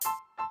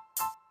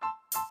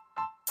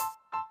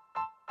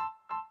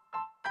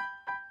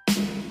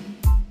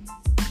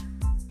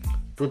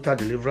Total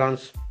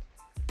deliverance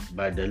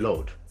by the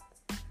Lord.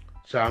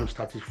 Psalms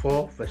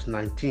 34 verse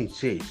 19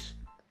 says,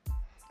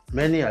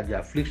 Many are the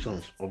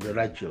afflictions of the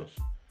righteous,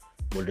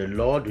 but the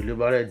Lord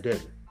delivered them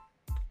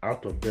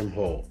out of them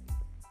all.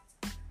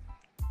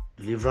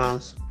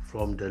 Deliverance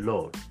from the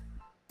Lord.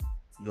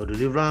 Your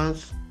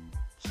deliverance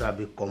shall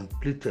be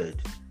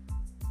completed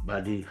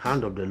by the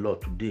hand of the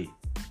Lord today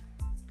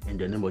in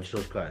the name of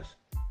Jesus Christ.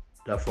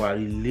 Therefore, I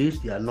release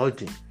the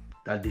anointing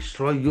that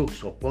destroys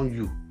yokes upon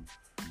you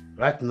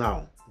right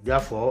now.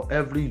 Therefore,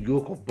 every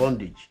yoke of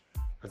bondage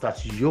that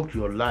has yoked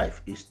your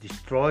life is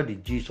destroyed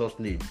in Jesus'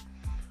 name.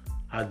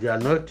 As the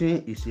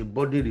anointing is a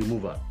body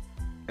remover,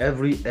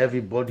 every heavy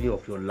body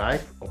of your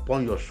life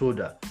upon your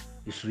shoulder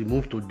is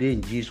removed today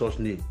in Jesus'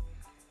 name.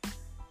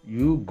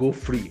 You go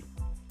free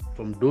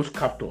from those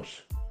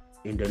captors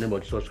in the name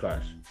of Jesus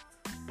Christ.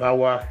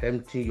 Power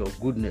emptying your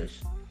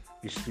goodness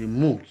is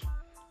removed.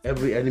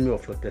 Every enemy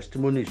of your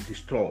testimony is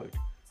destroyed.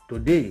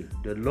 Today,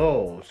 the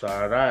Lord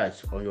shall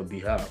arise on your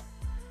behalf,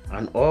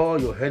 and all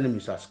your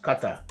enemies are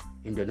scattered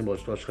in the name of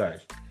Jesus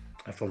Christ.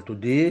 And from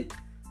today,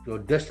 your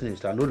destinies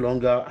shall no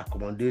longer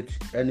accommodate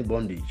any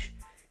bondage.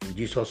 In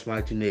Jesus'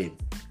 mighty name,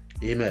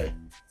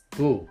 amen.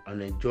 Go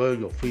and enjoy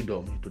your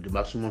freedom to the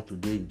maximum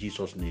today in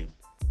Jesus' name.